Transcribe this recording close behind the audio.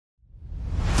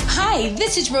Hi,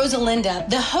 this is Rosalinda,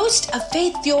 the host of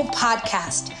Faith Fuel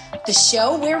Podcast, the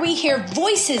show where we hear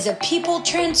voices of people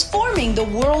transforming the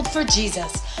world for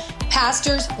Jesus.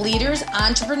 Pastors, leaders,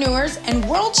 entrepreneurs, and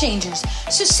world changers.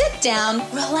 So sit down,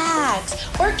 relax,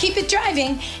 or keep it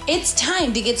driving. It's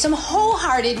time to get some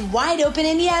wholehearted, wide open,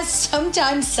 and yes,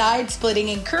 sometimes side-splitting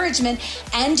encouragement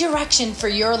and direction for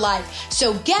your life.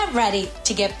 So get ready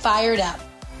to get fired up.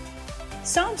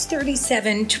 Psalms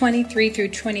 37, 23 through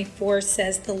 24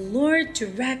 says, "The Lord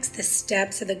directs the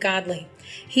steps of the godly.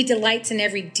 He delights in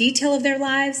every detail of their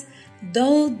lives.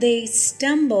 Though they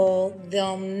stumble,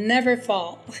 they'll never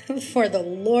fall, for the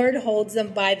Lord holds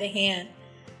them by the hand."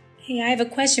 Hey, I have a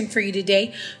question for you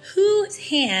today. Whose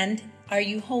hand are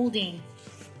you holding?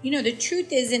 You know, the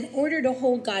truth is, in order to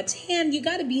hold God's hand, you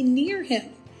got to be near Him.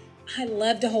 I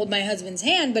love to hold my husband's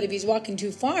hand, but if he's walking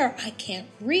too far, I can't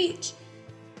reach.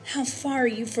 How far are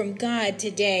you from God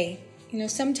today? You know,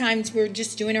 sometimes we're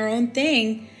just doing our own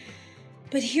thing.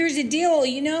 But here's the deal,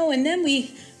 and then we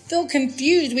feel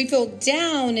confused, we feel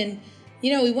down, and,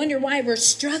 we wonder why we're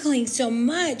struggling so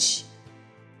much.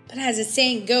 But as the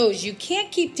saying goes, you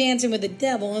can't keep dancing with the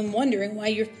devil and wondering why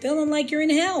you're feeling like you're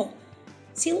in hell.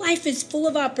 See, life is full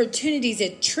of opportunities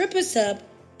that trip us up.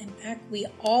 In fact, we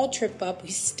all trip up. We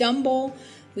stumble,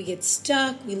 we get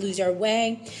stuck, we lose our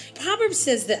way. Proverbs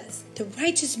says this: the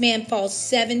righteous man falls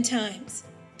 7 times,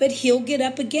 but he'll get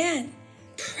up again.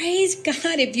 Praise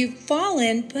God if you've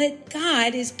fallen, but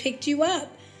God has picked you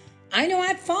up. I know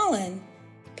I've fallen,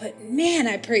 but man,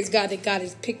 I praise God that God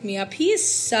has picked me up. He is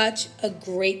such a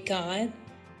great God.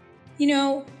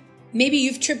 Maybe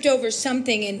you've tripped over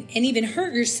something and even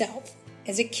hurt yourself.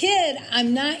 As a kid,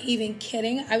 I'm not even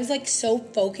kidding, I was so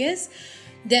focused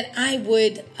that I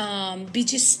would be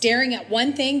just staring at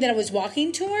one thing that I was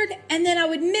walking toward, and then I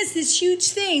would miss this huge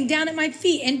thing down at my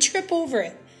feet and trip over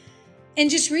it. And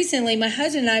just recently, my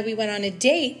husband and I, we went on a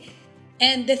date.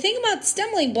 And the thing about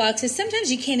stumbling blocks is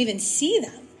sometimes you can't even see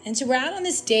them. And so we're out on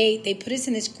this date. They put us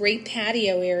in this great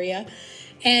patio area.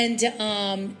 And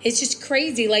it's just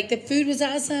crazy. The food was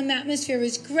awesome. Atmosphere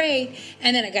was great.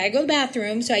 And then I got to go to the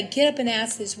bathroom. So I get up and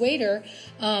ask this waiter,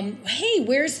 hey,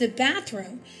 where's the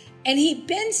bathroom? And he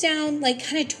bends down,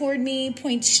 kind of toward me,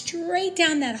 points straight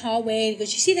down that hallway. He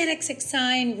goes, you see that exit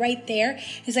sign right there?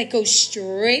 He's like, go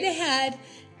straight ahead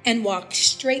and walk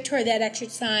straight toward that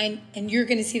exit sign, and you're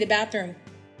going to see the bathroom.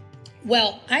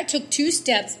 Well, I took 2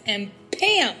 steps and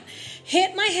bam,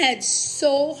 hit my head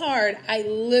so hard, I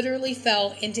literally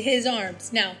fell into his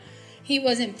arms. Now, he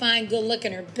wasn't fine, good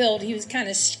looking or built. He was kind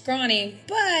of scrawny,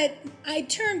 but I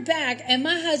turned back and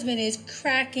my husband is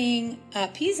cracking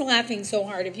up. He's laughing so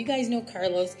hard. If you guys know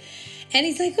Carlos, and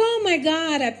he's like, oh my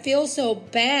God, I feel so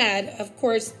bad. Of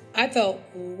course, I felt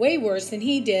way worse than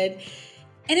he did.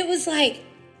 And it was like,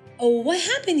 oh, what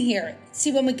happened here?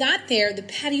 See, when we got there, the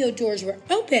patio doors were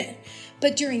open.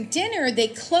 But during dinner, they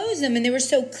closed them, and they were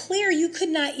so clear you could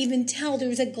not even tell there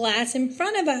was a glass in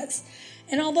front of us.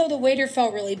 And although the waiter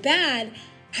felt really bad,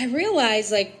 I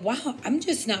realized, wow, I'm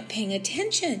just not paying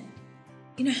attention.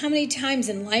 How many times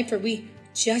in life are we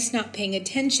just not paying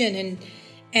attention?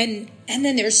 And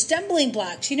then there's stumbling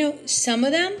blocks. Some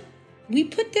of them, we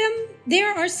put them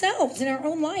there ourselves in our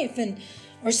own life,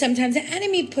 or sometimes the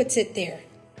enemy puts it there.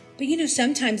 But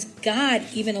sometimes God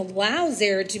even allows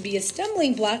there to be a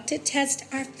stumbling block to test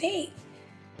our faith.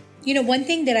 One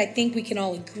thing that I think we can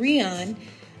all agree on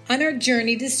our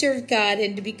journey to serve God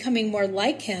and to becoming more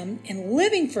like Him and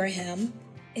living for Him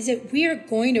is that we are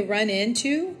going to run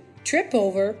into, trip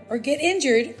over, or get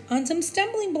injured on some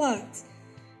stumbling blocks.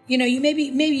 Maybe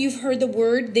you've heard the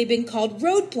word, they've been called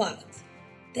roadblocks.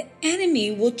 The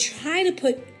enemy will try to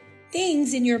put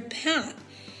things in your path.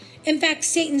 In fact,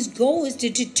 Satan's goal is to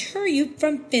deter you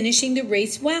from finishing the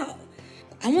race well.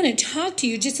 I want to talk to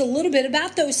you just a little bit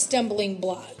about those stumbling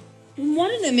blocks.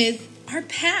 One of them is our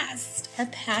past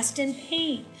and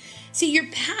pain. See, your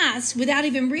past, without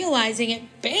even realizing it,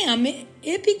 bam,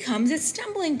 it becomes a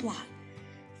stumbling block.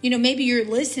 Maybe you're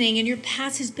listening and your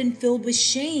past has been filled with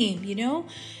shame,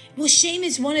 Well, shame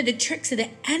is one of the tricks of the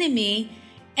enemy,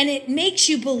 and it makes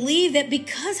you believe that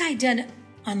because I've done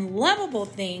unlovable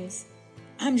things,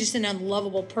 I'm just an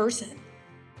unlovable person.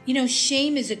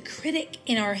 Shame is a critic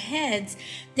in our heads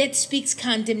that speaks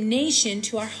condemnation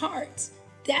to our hearts.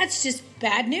 That's just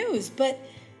bad news. But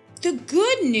the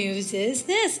good news is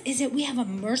that we have a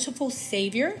merciful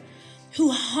Savior who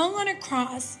hung on a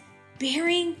cross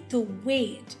bearing the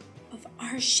weight of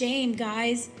our shame,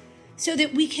 guys, so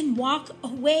that we can walk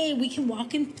away, we can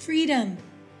walk in freedom.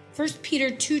 1 Peter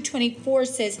 2:24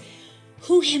 says,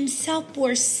 who himself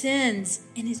bore sins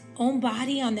in his own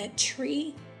body on that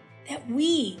tree, that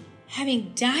we,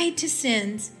 having died to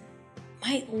sins,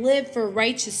 might live for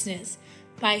righteousness,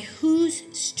 by whose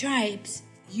stripes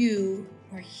you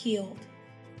were healed.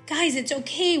 Guys, it's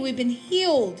okay. We've been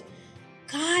healed.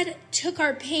 God took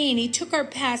our pain. He took our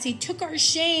past. He took our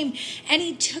shame, and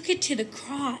he took it to the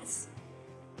cross.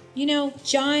 You know,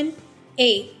 John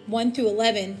 8, 1 through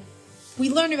 11, we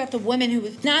learn about the woman who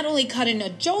was not only caught in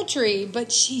adultery,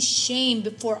 but she's shamed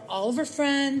before all of her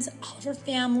friends, all of her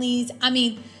families. I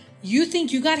mean, you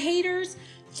think you got haters?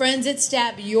 Friends that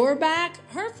stab your back?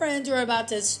 Her friends were about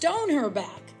to stone her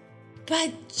back.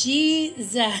 But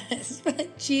Jesus,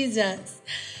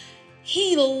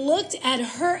 he looked at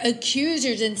her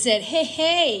accusers and said,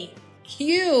 hey,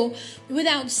 you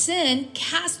without sin,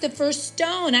 cast the first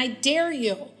stone. I dare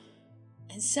you.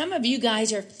 And some of you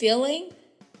guys are feeling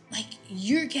like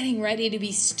you're getting ready to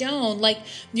be stoned, like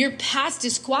your past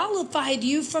disqualified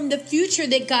you from the future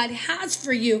that God has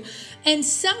for you. And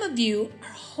some of you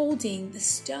are holding the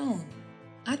stone.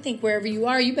 I think wherever you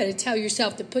are, you better tell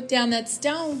yourself to put down that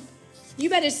stone. You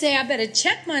better say, I better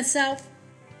check myself.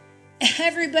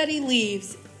 Everybody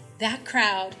leaves that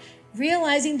crowd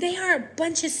realizing they are a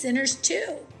bunch of sinners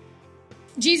too.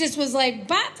 Jesus was like,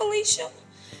 bye, Felicia.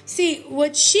 See,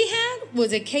 what she had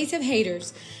was a case of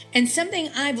haters. And something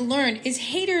I've learned is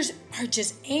haters are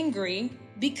just angry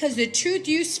because the truth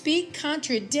you speak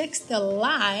contradicts the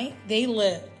lie they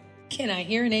live. Can I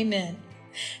hear an amen?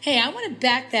 Hey, I want to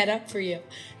back that up for you.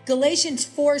 Galatians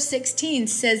 4:16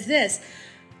 says this,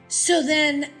 so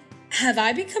then have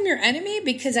I become your enemy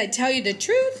because I tell you the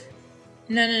truth?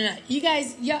 No. You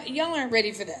guys, y'all aren't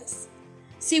ready for this.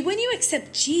 See, when you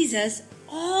accept Jesus,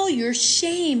 all your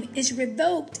shame is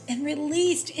revoked and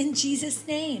released in Jesus'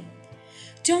 name.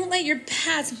 Don't let your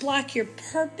past block your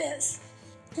purpose.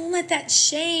 Don't let that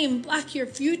shame block your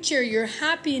future, your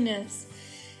happiness.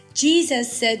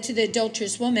 Jesus said to the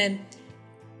adulterous woman,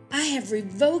 I have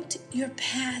revoked your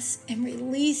past and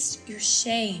released your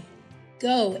shame.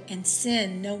 Go and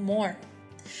sin no more.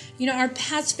 You know, our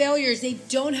past failures, they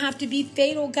don't have to be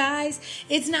fatal, guys.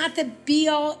 It's not the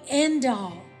be-all,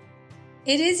 end-all.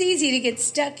 It is easy to get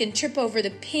stuck and trip over the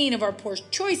pain of our poor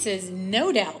choices,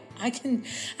 no doubt. I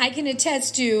can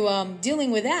attest to dealing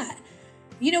with that.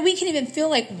 You know, we can even feel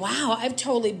like, wow, I've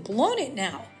totally blown it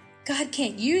now. God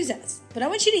can't use us. But I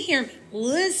want you to hear me.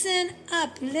 Listen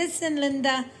up. Listen,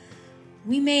 Linda.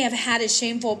 We may have had a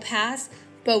shameful past,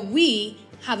 but we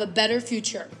have a better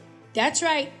future. That's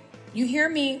right. You hear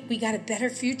me? We got a better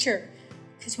future.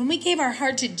 Because when we gave our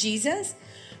heart to Jesus,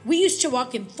 we used to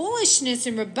walk in foolishness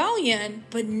and rebellion,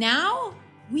 but now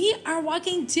we are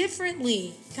walking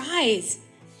differently. Guys,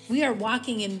 we are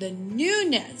walking in the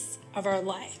newness of our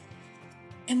life,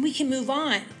 and we can move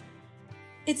on.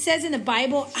 It says in the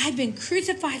Bible, I've been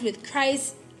crucified with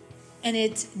Christ, and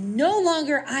it's no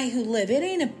longer I who live. It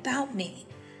ain't about me,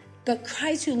 but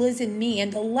Christ who lives in me.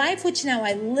 And the life which now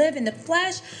I live in the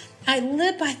flesh, I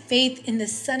live by faith in the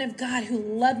Son of God who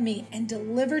loved me and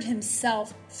delivered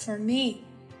himself for me.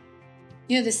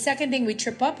 You know, the second thing we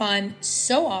trip up on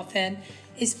so often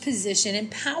is position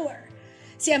and power.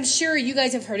 See, I'm sure you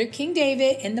guys have heard of King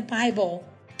David in the Bible.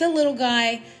 The little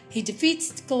guy, he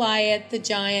defeats Goliath, the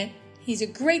giant. He's a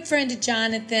great friend to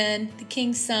Jonathan, the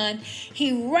king's son.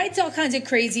 He writes all kinds of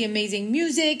crazy, amazing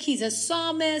music. He's a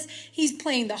psalmist. He's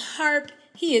playing the harp.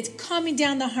 He is calming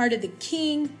down the heart of the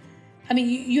king. I mean,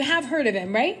 you have heard of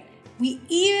him, right? We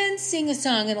even sing a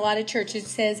song in a lot of churches that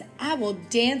says, I will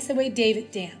dance the way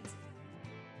David danced.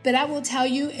 But I will tell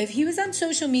you, if he was on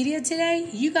social media today,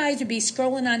 you guys would be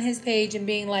scrolling on his page and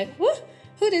being like,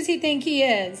 who does he think he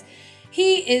is?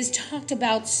 He is talked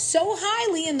about so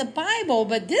highly in the Bible,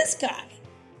 but this guy,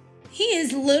 he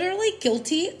is literally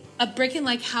guilty of breaking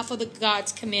like half of the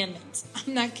God's commandments.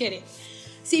 I'm not kidding.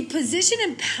 See, position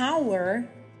and power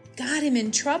got him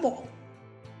in trouble.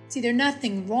 See, there's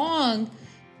nothing wrong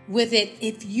with it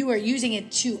if you are using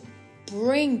it to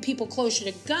bring people closer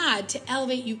to God, to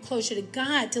elevate you closer to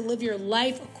God, to live your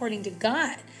life according to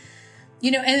God.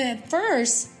 You know, and at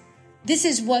first, this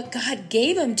is what God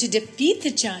gave him to defeat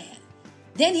the giant.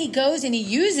 Then he goes and he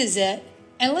uses it,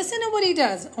 and listen to what he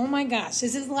does. Oh my gosh,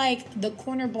 this is like the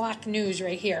corner block news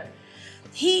right here.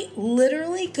 He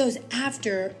literally goes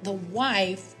after the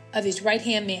wife of his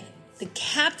right-hand man, the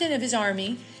captain of his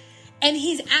army, and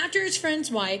he's after his friend's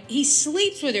wife. He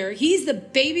sleeps with her. He's the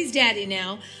baby's daddy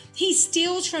now. He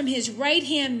steals from his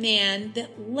right-hand man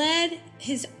that led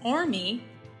his army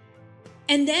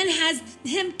and then has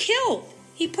him killed.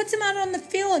 He puts him out on the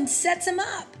field and sets him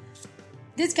up.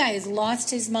 This guy has lost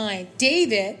his mind.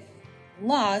 David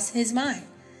lost his mind.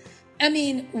 I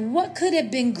mean, what could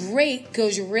have been great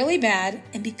goes really bad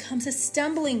and becomes a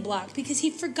stumbling block because he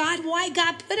forgot why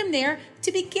God put him there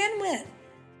to begin with.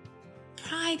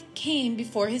 pride came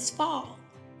before his fall.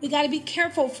 We got to be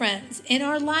careful, friends, in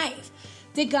our life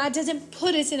that God doesn't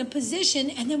put us in a position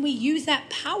and then we use that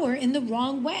power in the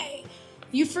wrong way.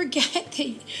 You forget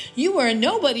that you were a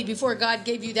nobody before God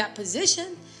gave you that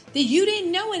position, that you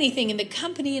didn't know anything in the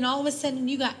company and all of a sudden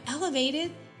you got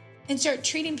elevated and start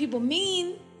treating people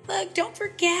mean. Look, don't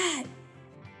forget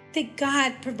that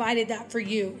God provided that for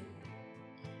you.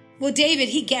 Well, David,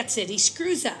 he gets it. He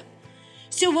screws up.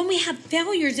 So when we have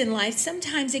failures in life,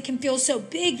 sometimes it can feel so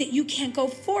big that you can't go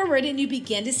forward and you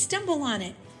begin to stumble on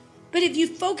it. But if you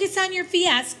focus on your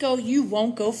fiasco, you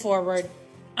won't go forward.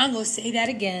 I'm going to say that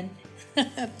again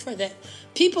for the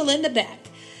people in the back.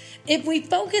 If we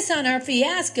focus on our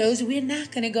fiascos, we're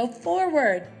not going to go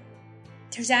forward.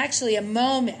 There's actually a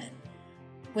moment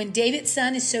when David's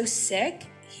son is so sick,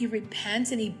 he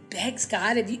repents and he begs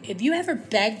God. Have you ever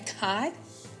begged God?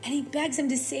 And he begs him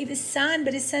to save his son,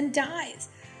 but his son dies.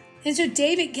 And so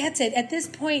David gets it. At this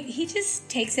point, he just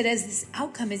takes it as this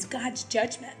outcome is God's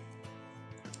judgment.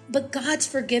 But God's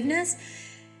forgiveness,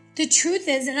 the truth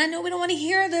is, and I know we don't want to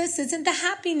hear this isn't the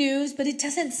happy news, but it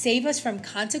doesn't save us from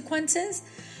consequences.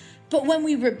 But when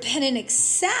we repent and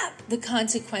accept the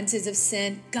consequences of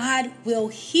sin, God will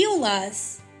heal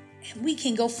us and we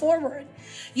can go forward.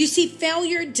 You see,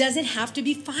 failure doesn't have to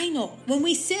be final. When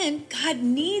we sin, God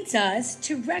needs us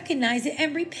to recognize it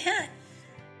and repent.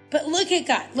 But look at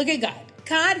God. Look at God.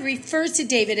 God refers to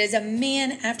David as a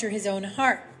man after his own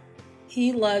heart.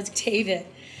 He loves David.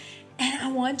 And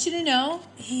I want you to know,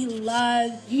 he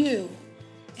loves you.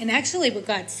 And actually what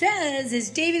God says is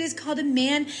David is called a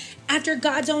man after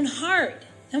God's own heart.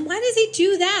 And why does he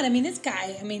do that? This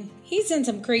guy, he's done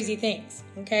some crazy things,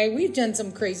 okay? We've done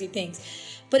some crazy things.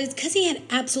 But it's because he had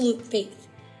absolute faith.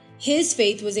 His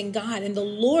faith was in God. And the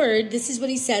Lord, this is what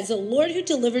he says, the Lord who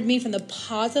delivered me from the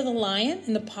paws of the lion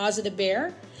and the paws of the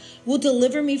bear will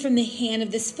deliver me from the hand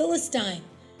of this Philistine.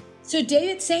 So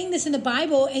David's saying this in the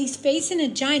Bible, and he's facing a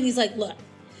giant. He's like, look,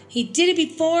 he did it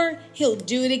before, he'll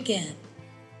do it again.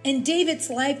 And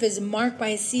David's life is marked by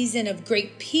a season of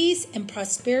great peace and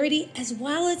prosperity, as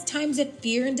well as times of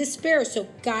fear and despair. So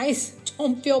guys,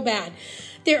 don't feel bad.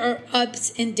 There are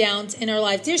ups and downs in our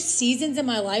life. There's seasons in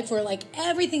my life where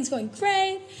everything's going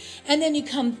great. And then you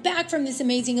come back from this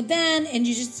amazing event and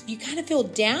you kind of feel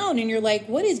down and you're like,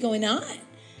 what is going on?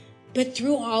 But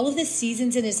through all of the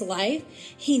seasons in his life,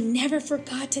 he never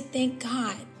forgot to thank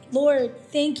God. Lord,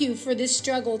 thank you for this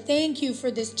struggle. Thank you for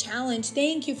this challenge.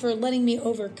 Thank you for letting me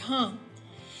overcome.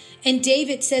 And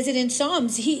David says it in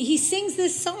Psalms. He sings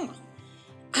this song.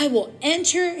 I will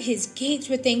enter his gates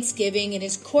with thanksgiving and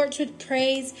his courts with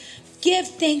praise. Give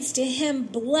thanks to him.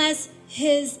 Bless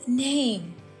his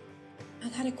name. I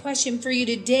got a question for you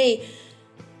today.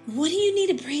 What do you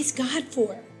need to praise God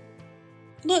for?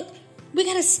 Look, we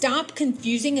got to stop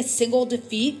confusing a single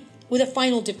defeat with a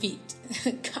final defeat.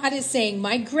 God is saying,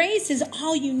 my grace is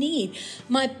all you need.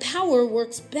 My power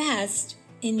works best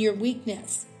in your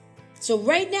weakness. So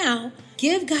right now,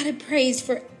 give God a praise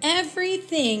for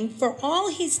everything, for all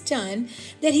he's done,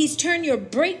 that he's turned your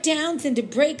breakdowns into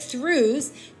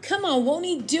breakthroughs. Come on, won't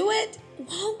he do it?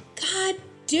 Won't God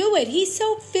do it? He's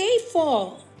so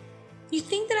faithful. You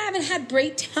think that I haven't had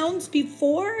breakdowns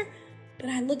before? But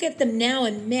I look at them now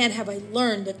and man, have I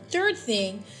learned. The third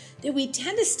thing that we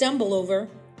tend to stumble over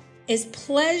is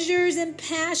pleasures and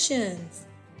passions.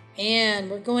 Man,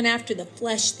 we're going after the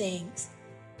flesh things.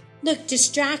 Look,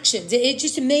 distractions. It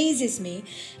just amazes me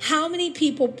how many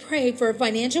people pray for a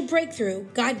financial breakthrough.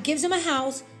 God gives them a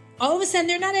house. All of a sudden,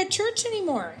 they're not at church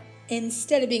anymore.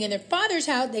 Instead of being in their father's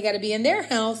house, they got to be in their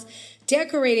house,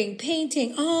 decorating,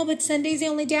 painting. Oh, but Sunday's the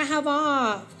only day I have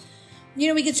off.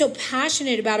 We get so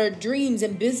passionate about our dreams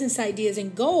and business ideas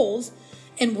and goals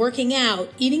and working out,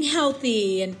 eating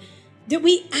healthy, and that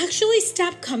we actually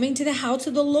stop coming to the house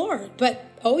of the Lord. But,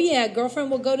 oh yeah,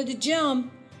 girlfriend will go to the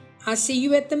gym. I'll see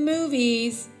you at the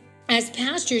movies. As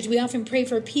pastors, we often pray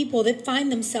for people that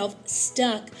find themselves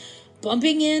stuck,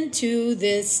 bumping into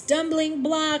this stumbling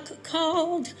block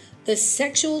called the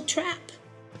sexual trap,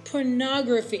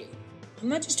 pornography. I'm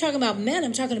not just talking about men,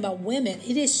 I'm talking about women.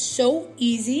 It is so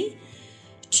easy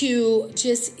to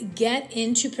just get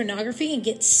into pornography and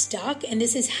get stuck. And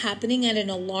this is happening at an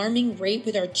alarming rate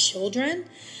with our children.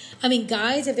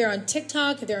 Guys, if they're on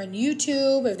TikTok, if they're on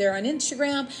YouTube, if they're on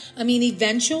Instagram,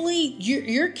 eventually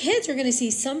your kids are going to see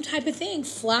some type of thing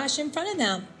flash in front of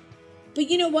them. But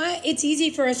you know what? It's easy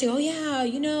for us to go, yeah,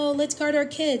 let's guard our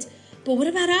kids. But what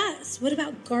about us? What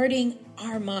about guarding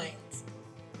our minds?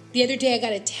 The other day I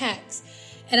got a text.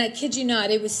 And I kid you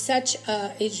not, it was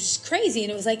just crazy.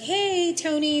 And it was like, hey,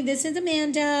 Tony, this is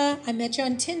Amanda. I met you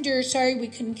on Tinder. Sorry we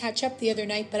couldn't catch up the other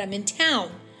night, but I'm in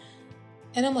town.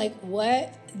 And I'm like,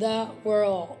 what the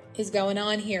world is going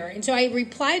on here? And so I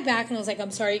replied back and I was like,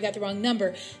 I'm sorry, you got the wrong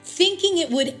number, thinking it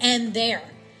would end there.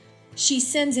 She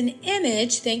sends an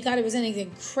image, thank God it wasn't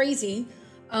anything crazy,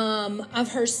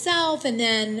 of herself. And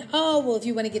then, if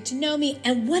you want to get to know me.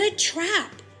 And what a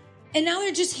trap. And now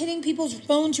they're just hitting people's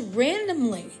phones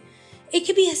randomly. It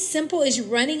could be as simple as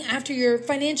running after your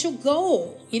financial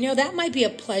goal. That might be a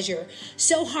pleasure.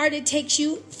 So hard it takes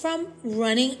you from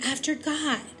running after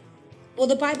God. Well,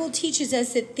 the Bible teaches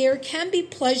us that there can be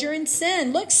pleasure in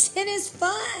sin. Look, sin is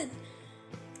fun.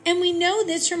 And we know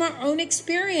this from our own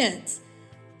experience.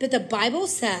 But the Bible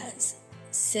says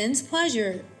sin's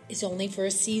pleasure is only for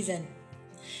a season.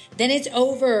 Then it's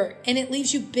over and it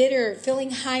leaves you bitter,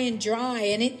 feeling high and dry,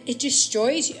 and it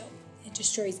destroys you. It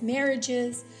destroys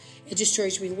marriages. It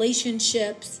destroys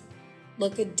relationships.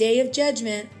 Look, a day of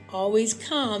judgment always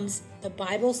comes. The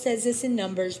Bible says this in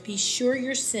Numbers. Be sure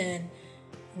your sin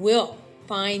will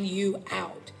find you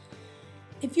out.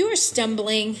 If you are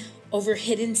stumbling over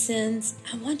hidden sins,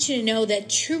 I want you to know that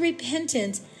true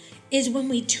repentance is when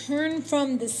we turn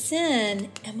from the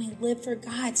sin and we live for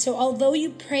God. So although you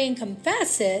pray and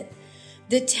confess it,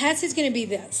 the test is going to be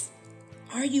this.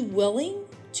 Are you willing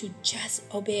to just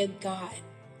obey God?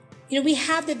 We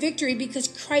have the victory because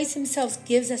Christ himself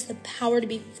gives us the power to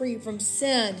be free from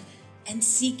sin and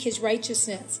seek his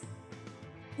righteousness.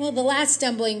 Well, the last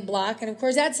stumbling block, and of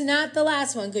course that's not the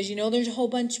last one because there's a whole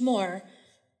bunch more,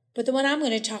 but the one I'm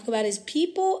going to talk about is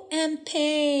people and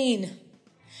pain.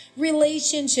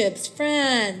 Relationships,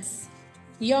 friends,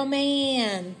 your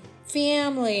man,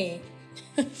 family.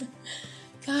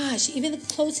 Gosh, even the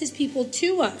closest people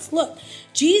to us. Look,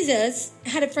 Jesus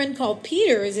had a friend called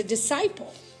Peter as a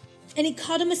disciple, and he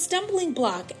called him a stumbling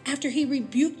block after he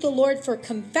rebuked the Lord for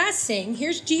confessing.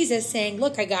 Here's Jesus saying,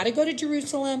 look, I got to go to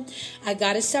Jerusalem. I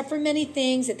got to suffer many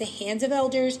things at the hands of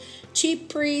elders, chief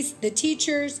priests, the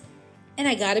teachers, and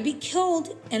I got to be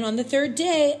killed. And on the third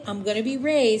day, I'm going to be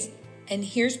raised. And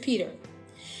here's Peter.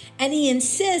 And he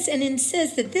insists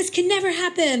that this can never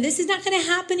happen. This is not going to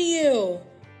happen to you.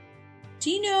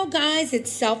 Do you know, guys, that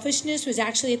selfishness was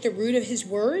actually at the root of his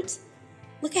words?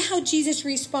 Look at how Jesus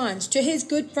responds to his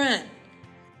good friend.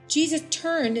 Jesus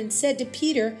turned and said to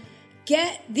Peter,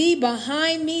 get thee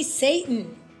behind me,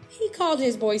 Satan. He called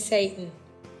his boy Satan.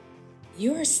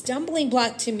 You're a stumbling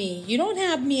block to me. You don't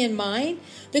have me in mind,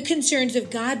 the concerns of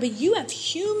God, but you have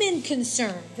human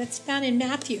concern. That's found in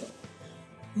Matthew.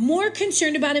 More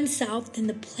concerned about himself than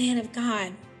the plan of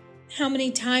God. How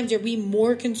many times are we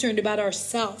more concerned about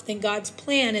ourselves than God's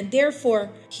plan? And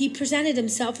therefore, he presented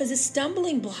himself as a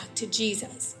stumbling block to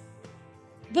Jesus.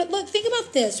 But look, think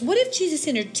about this. What if Jesus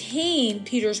entertained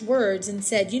Peter's words and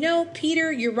said,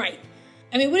 Peter, you're right.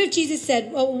 What if Jesus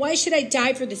said, well, why should I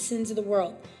die for the sins of the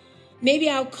world? Maybe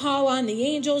I'll call on the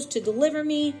angels to deliver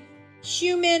me.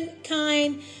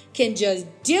 Humankind can just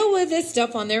deal with this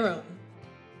stuff on their own.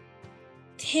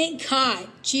 Thank God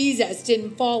Jesus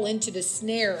didn't fall into the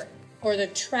snare or the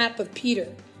trap of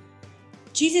Peter.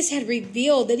 Jesus had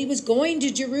revealed that he was going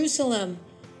to Jerusalem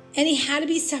and he had to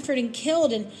be suffered and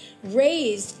killed and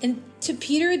raised. And to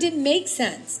Peter, it didn't make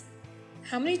sense.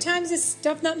 How many times does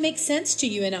stuff not make sense to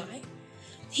you and I?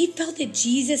 He felt that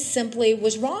Jesus simply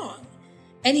was wrong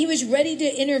and he was ready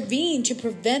to intervene to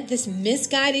prevent this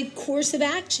misguided course of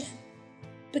action.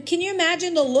 But can you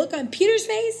imagine the look on Peter's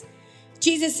face?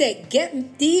 Jesus said,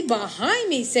 get thee behind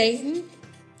me, Satan.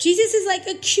 Jesus is like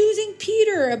accusing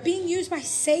Peter of being used by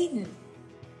Satan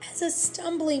as a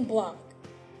stumbling block.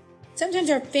 Sometimes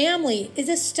our family is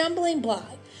a stumbling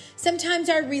block. Sometimes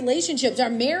our relationships, our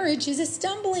marriage is a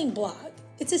stumbling block.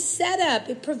 It's a setup.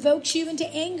 It provokes you into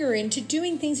anger, into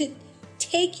doing things that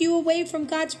take you away from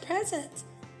God's presence.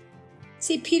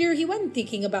 See, Peter, he wasn't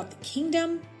thinking about the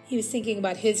kingdom. He was thinking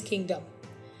about his kingdom.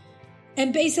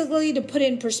 And basically, to put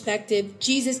it in perspective,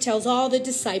 Jesus tells all the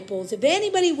disciples, if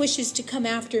anybody wishes to come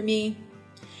after me,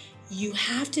 you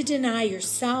have to deny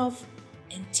yourself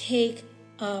and take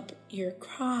up your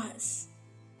cross.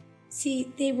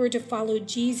 See, they were to follow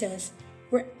Jesus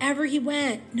wherever he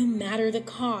went, no matter the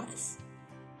cost.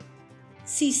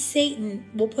 See, Satan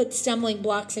will put stumbling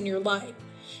blocks in your life.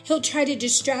 He'll try to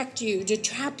distract you, to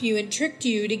trap you and trick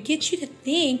you, to get you to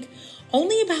think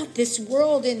only about this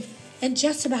world and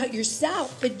just about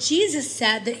yourself. But Jesus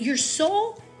said that your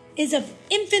soul is of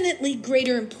infinitely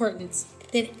greater importance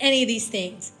than any of these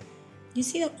things. You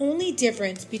see, the only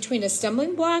difference between a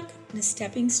stumbling block and a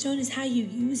stepping stone is how you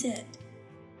use it.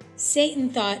 Satan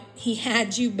thought he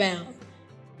had you bound.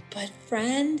 But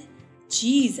friend,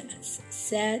 Jesus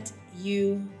set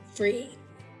you free.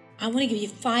 I want to give you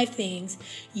 5 things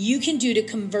you can do to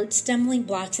convert stumbling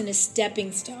blocks into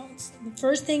stepping stones. The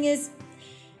first thing is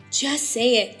Just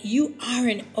say it. You are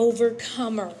an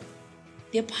overcomer.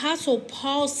 The Apostle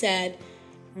Paul said,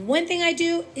 one thing I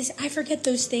do is I forget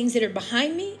those things that are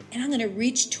behind me, and I'm going to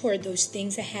reach toward those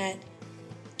things ahead.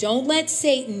 Don't let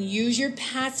Satan use your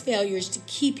past failures to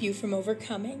keep you from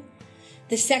overcoming.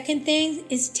 The second thing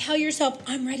is tell yourself,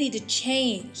 I'm ready to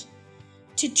change.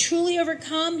 To truly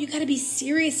overcome, you got to be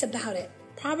serious about it.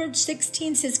 Proverbs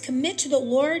 16 says, commit to the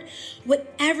Lord.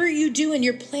 Whatever you do and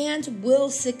your plans will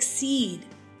succeed.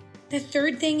 The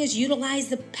third thing is utilize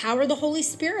the power of the Holy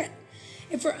Spirit.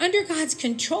 If we're under God's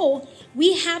control,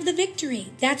 we have the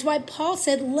victory. That's why Paul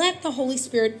said, let the Holy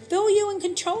Spirit fill you and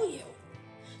control you.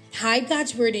 Hide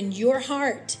God's word in your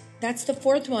heart. That's the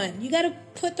fourth one. You got to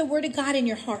put the word of God in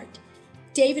your heart.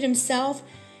 David himself,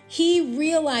 he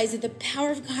realized that the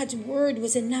power of God's word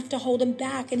was enough to hold him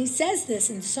back. And he says this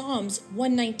in Psalms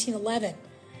 119:11.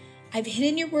 I've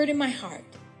hidden your word in my heart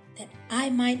that I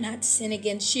might not sin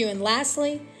against you. And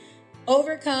lastly,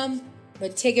 overcome,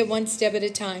 but take it one step at a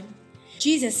time.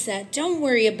 Jesus said, don't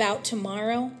worry about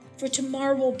tomorrow, for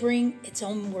tomorrow will bring its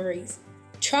own worries.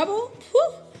 Trouble?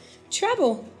 Whew.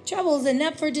 Trouble is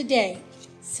enough for today.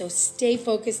 So stay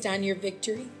focused on your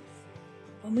victory.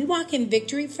 When we walk in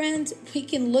victory, friends, we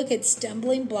can look at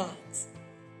stumbling blocks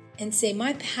and say,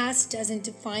 my past doesn't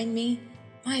define me.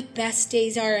 My best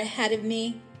days are ahead of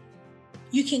me.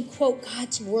 You can quote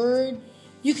God's word.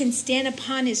 You can stand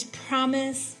upon his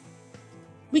promise.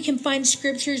 We can find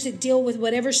scriptures that deal with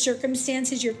whatever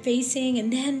circumstances you're facing,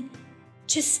 and then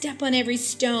just step on every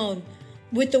stone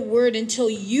with the word until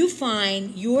you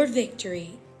find your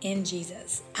victory in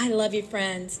Jesus. I love you,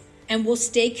 friends, and we'll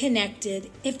stay connected.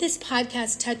 If this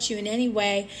podcast touched you in any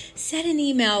way, send an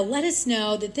email. Let us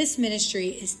know that this ministry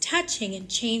is touching and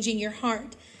changing your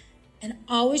heart. And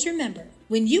always remember,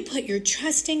 when you put your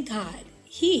trust in God,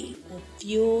 he will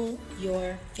fuel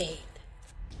your faith.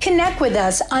 Connect with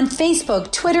us on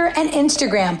Facebook, Twitter, and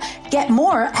Instagram. Get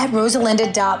more at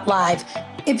rosalinda.live.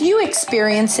 If you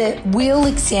experience it, we'll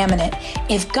examine it.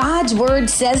 If God's word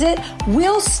says it,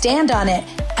 we'll stand on it.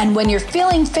 And when you're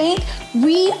feeling faint,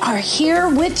 we are here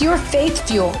with your faith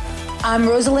fuel. I'm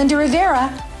Rosalinda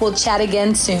Rivera. We'll chat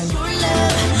again soon.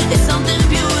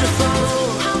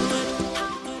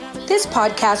 This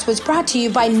podcast was brought to you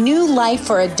by New Life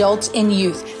for Adults and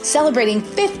Youth, celebrating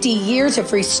 50 years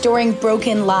of restoring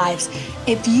broken lives.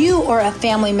 If you or a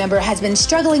family member has been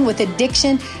struggling with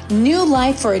addiction, New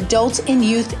Life for Adults and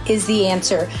Youth is the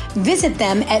answer. Visit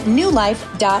them at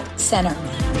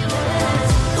newlife.center.